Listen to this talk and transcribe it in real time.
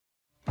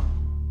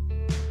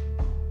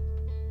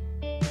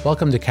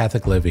Welcome to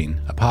Catholic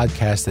Living, a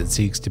podcast that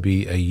seeks to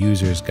be a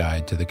user's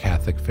guide to the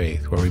Catholic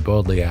faith, where we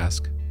boldly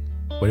ask,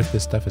 what if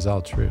this stuff is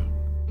all true?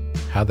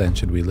 How then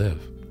should we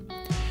live?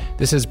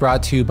 This is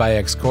brought to you by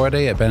Ex Corde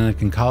at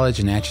Benedictine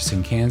College in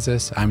Atchison,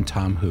 Kansas. I'm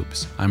Tom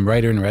Hoopes. I'm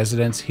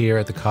writer-in-residence here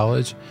at the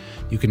college.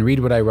 You can read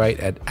what I write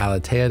at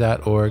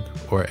aletea.org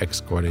or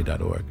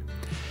excorde.org.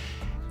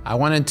 I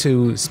wanted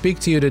to speak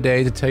to you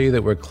today to tell you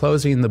that we're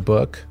closing the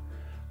book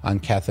on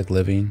Catholic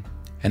living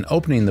and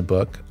opening the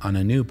book on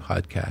a new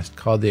podcast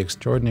called The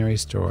Extraordinary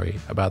Story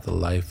about the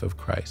Life of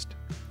Christ.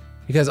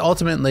 Because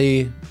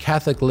ultimately,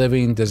 Catholic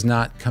living does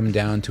not come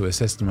down to a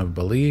system of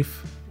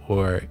belief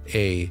or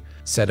a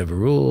set of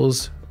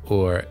rules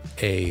or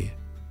a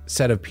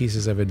set of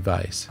pieces of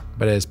advice.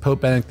 But as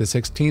Pope Benedict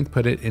XVI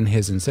put it in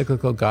his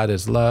encyclical, God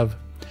is Love,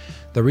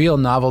 the real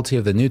novelty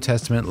of the New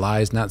Testament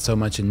lies not so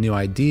much in new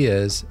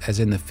ideas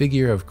as in the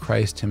figure of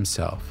Christ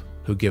himself,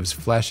 who gives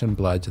flesh and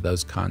blood to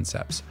those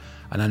concepts,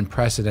 an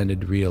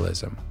unprecedented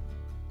realism.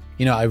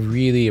 You know, I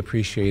really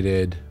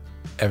appreciated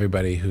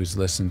everybody who's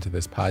listened to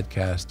this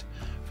podcast,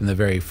 from the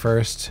very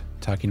first,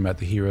 talking about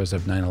the heroes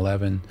of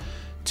 9/11,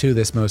 to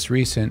this most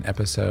recent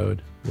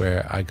episode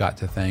where I got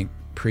to thank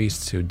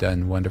priests who'd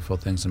done wonderful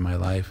things in my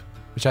life,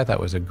 which I thought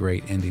was a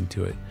great ending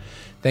to it.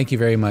 Thank you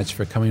very much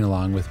for coming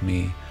along with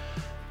me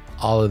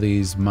all of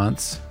these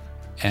months,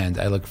 and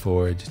I look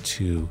forward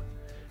to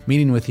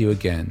meeting with you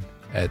again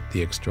at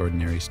The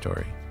Extraordinary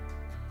Story.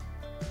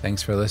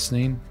 Thanks for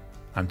listening.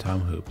 I'm Tom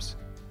Hoopes.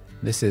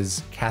 This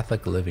is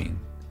Catholic Living,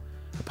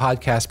 a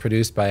podcast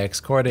produced by Ex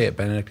Corde at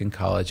Benedictine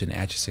College in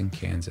Atchison,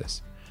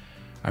 Kansas.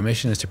 Our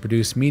mission is to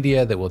produce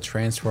media that will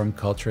transform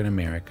culture in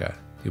America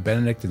through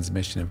Benedictine's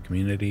mission of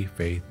community,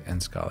 faith,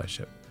 and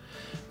scholarship.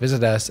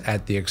 Visit us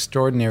at The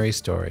Extraordinary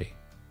Story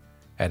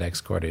at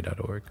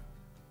excorde.org.